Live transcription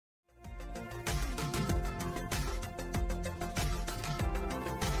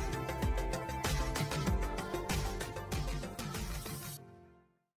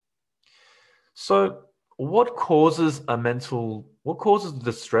So what causes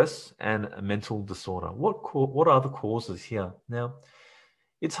distress and a mental disorder? What are the causes here? Now,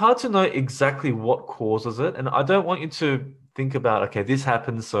 it's hard to know exactly what causes it. And I don't want you to think about, okay, this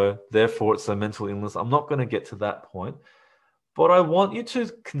happened, so therefore it's a mental illness. I'm not going to get to that point. But I want you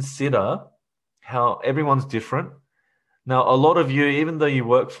to consider how everyone's different. Now, a lot of you, even though you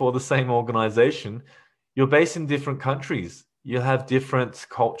work for the same organization, you're based in different countries. You have different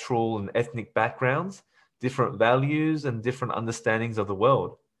cultural and ethnic backgrounds, different values, and different understandings of the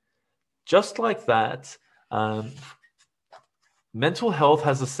world. Just like that, mental health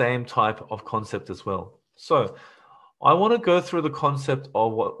has the same type of concept as well. So I want to go through the concept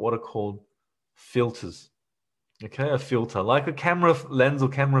of what are called filters. Okay, a filter, like a camera lens or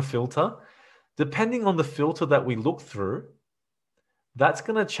camera filter. Depending on the filter that we look through, that's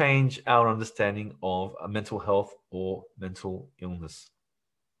going to change our understanding of a mental health or mental illness.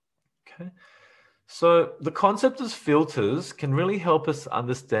 Okay, so the concept of filters can really help us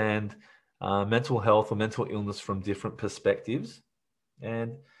understand mental health or mental illness from different perspectives.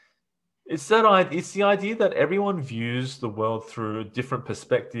 And it's the idea that everyone views the world through different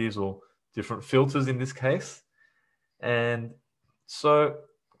perspectives or different filters in this case. And so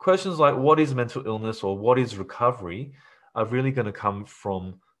questions like what is mental illness or what is recovery are really going to come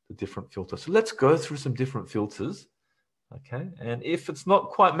from the different filters. So let's go through some different filters. Okay. And if it's not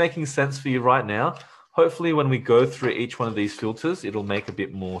quite making sense for you right now, hopefully when we go through each one of these filters, it'll make a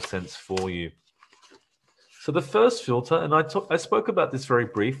bit more sense for you. So the first filter, and I spoke about this very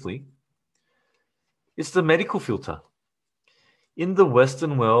briefly, is the medical filter. In the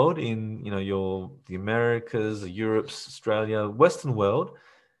Western world, in the Americas, Europe, Australia, Western world,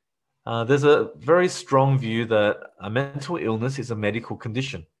 there's a very strong view that a mental illness is a medical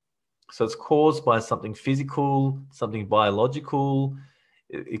condition. So it's caused by something physical, something biological.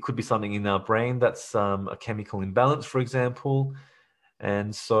 It could be something in our brain that's a chemical imbalance, for example.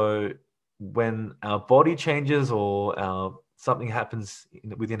 And so when our body changes or something happens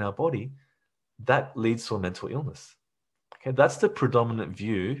within our body, that leads to a mental illness. Okay, that's the predominant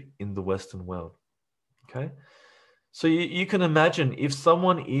view in the Western world. Okay, so you can imagine if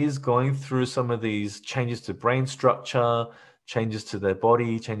someone is going through some of these changes to brain structure, changes to their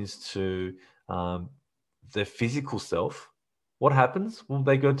body, changes to their physical self, what happens? Well,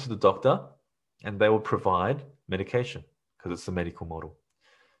 they go to the doctor and they will provide medication because it's a medical model.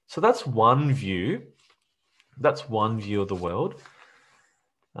 So that's one view. That's one view of the world.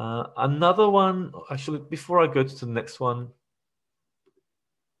 Another one, actually, before I go to the next one,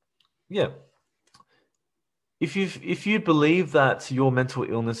 if you believe that your mental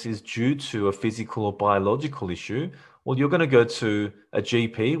illness is due to a physical or biological issue, well, you're going to go to a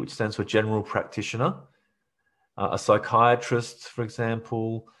GP, which stands for general practitioner, a psychiatrist, for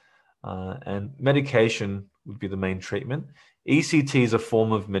example, and medication would be the main treatment. ECT is a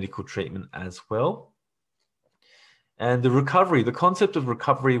form of medical treatment as well. And the concept of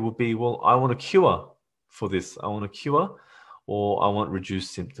recovery will be, well, I want a cure for this. I want a cure or I want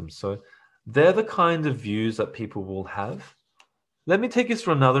reduced symptoms. So they're the kind of views that people will have. Let me take you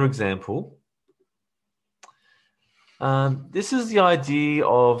through another example. This is the idea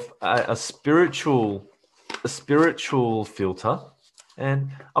of a spiritual filter. And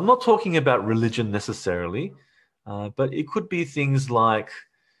I'm not talking about religion necessarily, but it could be things like,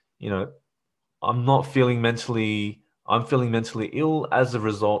 I'm feeling mentally ill as a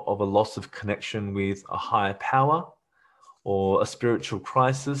result of a loss of connection with a higher power or a spiritual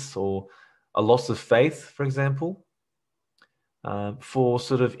crisis or a loss of faith, for example. For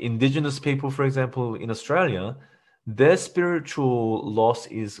sort of Indigenous people, for example, in Australia, their spiritual loss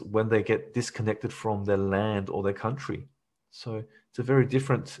is when they get disconnected from their land or their country. So it's a very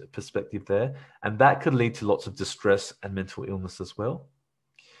different perspective there. And that could lead to lots of distress and mental illness as well.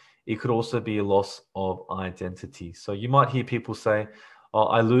 It could also be a loss of identity. So you might hear people say, oh,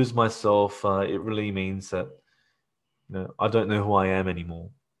 I lose myself. It really means that I don't know who I am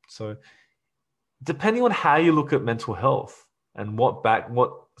anymore. So depending on how you look at mental health and what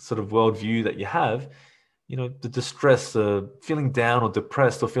sort of worldview that you have, the distress, feeling down or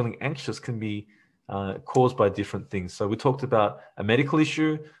depressed or feeling anxious can be caused by different things. So we talked about a medical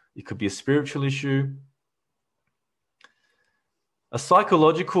issue. It could be a spiritual issue. A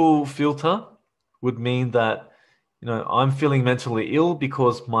psychological filter would mean that, I'm feeling mentally ill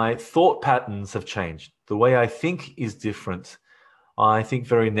because my thought patterns have changed. The way I think is different. I think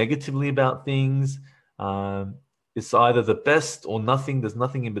very negatively about things. It's either the best or nothing. There's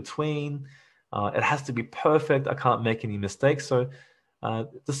nothing in between. It has to be perfect. I can't make any mistakes. So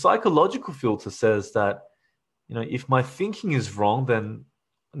the psychological filter says that, if my thinking is wrong, then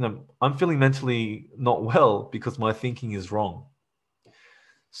no, I'm feeling mentally not well because my thinking is wrong.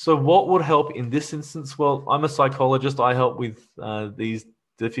 So what would help in this instance? Well, I'm a psychologist. I help with these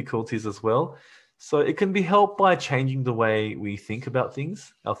difficulties as well. So it can be helped by changing the way we think about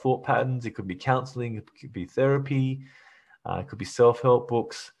things, our thought patterns. It could be counseling, it could be therapy, it could be self-help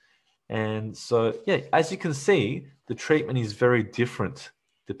books. And so, yeah, as you can see, the treatment is very different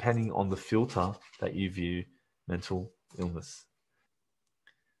depending on the filter that you view mental illness.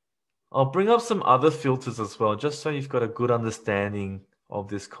 I'll bring up some other filters as well, just so you've got a good understanding of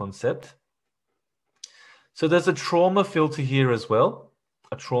this concept. So there's a trauma filter here as well,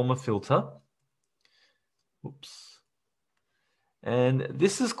 a trauma filter. Oops. And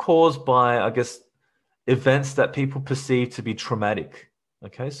this is caused by, I guess, events that people perceive to be traumatic.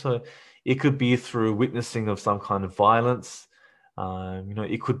 Okay, so it could be through witnessing of some kind of violence.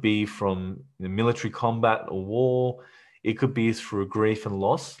 It could be from military combat or war. It could be through grief and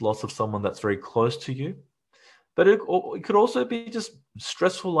loss of someone that's very close to you. But it could also be just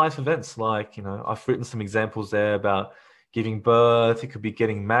stressful life events. Like, I've written some examples there about giving birth. It could be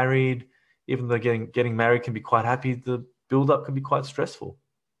getting married. Even though getting married can be quite happy, the build-up can be quite stressful.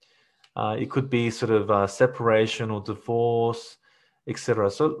 It could be sort of separation or divorce, etc.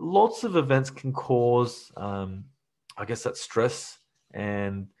 So lots of events can cause, I guess, that stress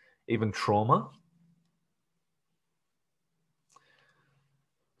and even trauma.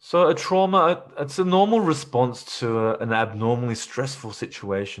 So a trauma, it's a normal response to an abnormally stressful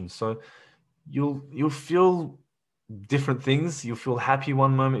situation. So you'll feel different things. You'll feel happy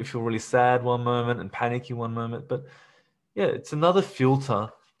one moment, you feel really sad one moment, and panicky one moment. But yeah, it's another filter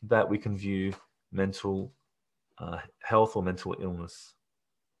that we can view mental health or mental illness.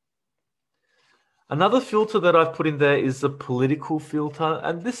 Another filter that I've put in there is the political filter,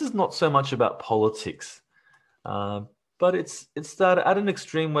 and this is not so much about politics, but it's that at an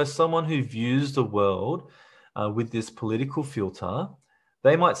extreme where someone who views the world with this political filter,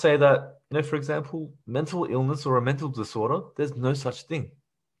 they might say that, for example, mental illness or a mental disorder, there's no such thing.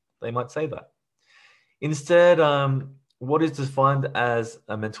 They might say that. Instead, what is defined as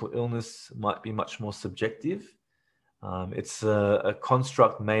a mental illness might be much more subjective. It's a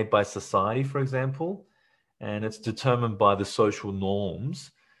construct made by society, for example, and it's determined by the social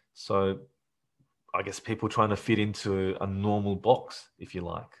norms. So I guess people trying to fit into a normal box, if you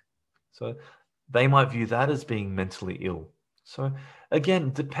like. So they might view that as being mentally ill. So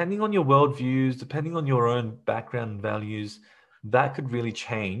again, depending on your worldviews, depending on your own background and values, that could really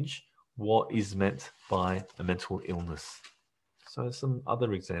change what is meant by a mental illness. So some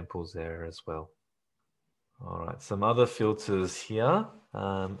other examples there as well. All right, some other filters here.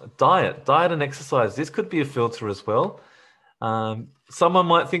 Diet and exercise. This could be a filter as well. Someone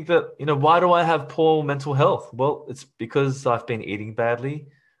might think that, why do I have poor mental health? Well, it's because I've been eating badly.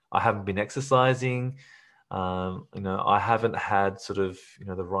 I haven't been exercising. I haven't had sort of,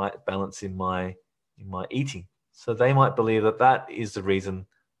 the right balance in my eating. So they might believe that is the reason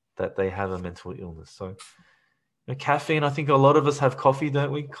that they have a mental illness. So caffeine, I think a lot of us have coffee,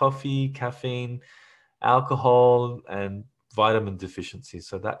 don't we? Coffee, caffeine, alcohol, and vitamin deficiency.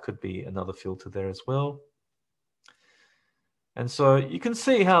 So that could be another filter there as well. And so you can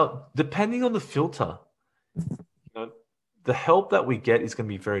see how, depending on the filter, the help that we get is going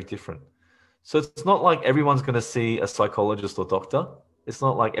to be very different. So it's not like everyone's going to see a psychologist or doctor. It's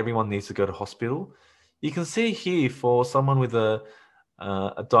not like everyone needs to go to hospital. You can see here for someone with a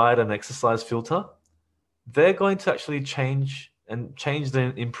diet and exercise filter, they're going to actually change and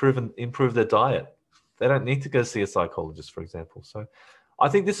improve their diet. They don't need to go see a psychologist, for example. So I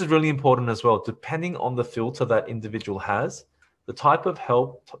think this is really important as well. Depending on the filter that individual has, the type of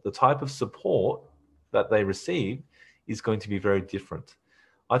help, the type of support that they receive is going to be very different.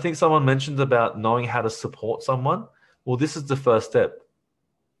 I think someone mentioned about knowing how to support someone. Well, this is the first step.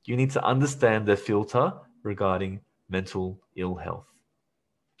 You need to understand their filter regarding mental ill health.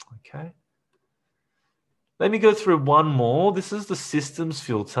 Okay. Let me go through one more. This is the systems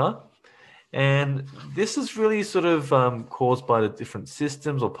filter. And this is really sort of caused by the different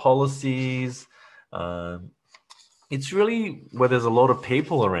systems or policies. It's really where there's a lot of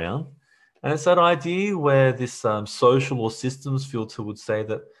people around. And it's that idea where this social or systems filter would say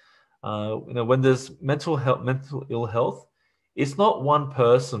that, when there's mental ill health, it's not one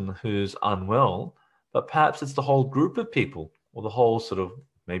person who's unwell, but perhaps it's the whole group of people, or the whole sort of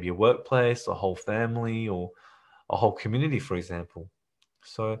maybe a workplace, a whole family, or a whole community, for example.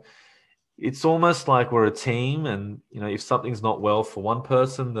 So it's almost like we're a team, and if something's not well for one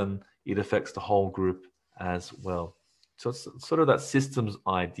person, then it affects the whole group as well. So it's sort of that systems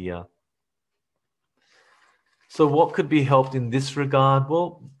idea. So what could be helped in this regard?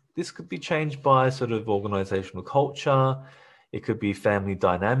 Well, this could be changed by sort of organizational culture. It could be family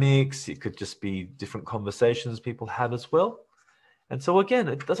dynamics. It could just be different conversations people have as well. And so again,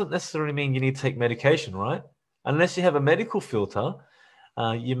 it doesn't necessarily mean you need to take medication, right? Unless you have a medical filter,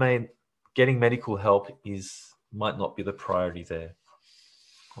 getting medical help might not be the priority there.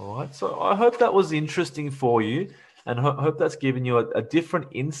 All right. So I hope that was interesting for you, and hope that's given you a different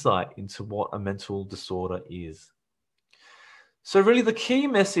insight into what a mental disorder is. So really the key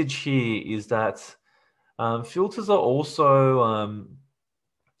message here is that filters are also,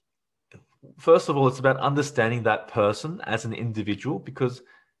 first of all, it's about understanding that person as an individual, because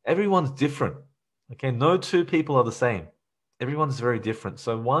everyone's different. Okay, no two people are the same. Everyone's very different.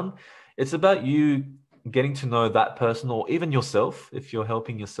 So it's about you getting to know that person, or even yourself, if you're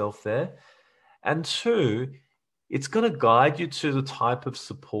helping yourself there. And two, it's going to guide you to the type of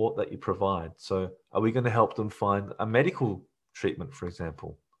support that you provide. So are we going to help them find a medical treatment, for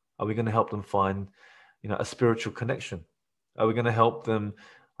example? Are we going to help them find, a spiritual connection? Are we going to help them,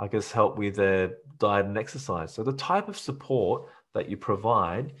 help with their diet and exercise? So the type of support that you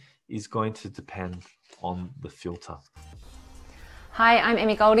provide is going to depend on the filter. Hi, I'm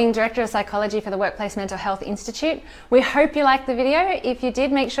Emmy Golding, Director of Psychology for the Workplace Mental Health Institute. We hope you liked the video. If you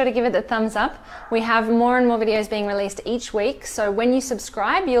did, make sure to give it the thumbs up. We have more and more videos being released each week, so when you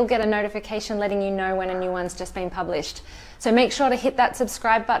subscribe, you'll get a notification letting you know when a new one's just been published. So make sure to hit that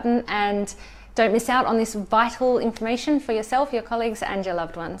subscribe button and don't miss out on this vital information for yourself, your colleagues, and your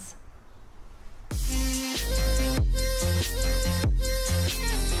loved ones.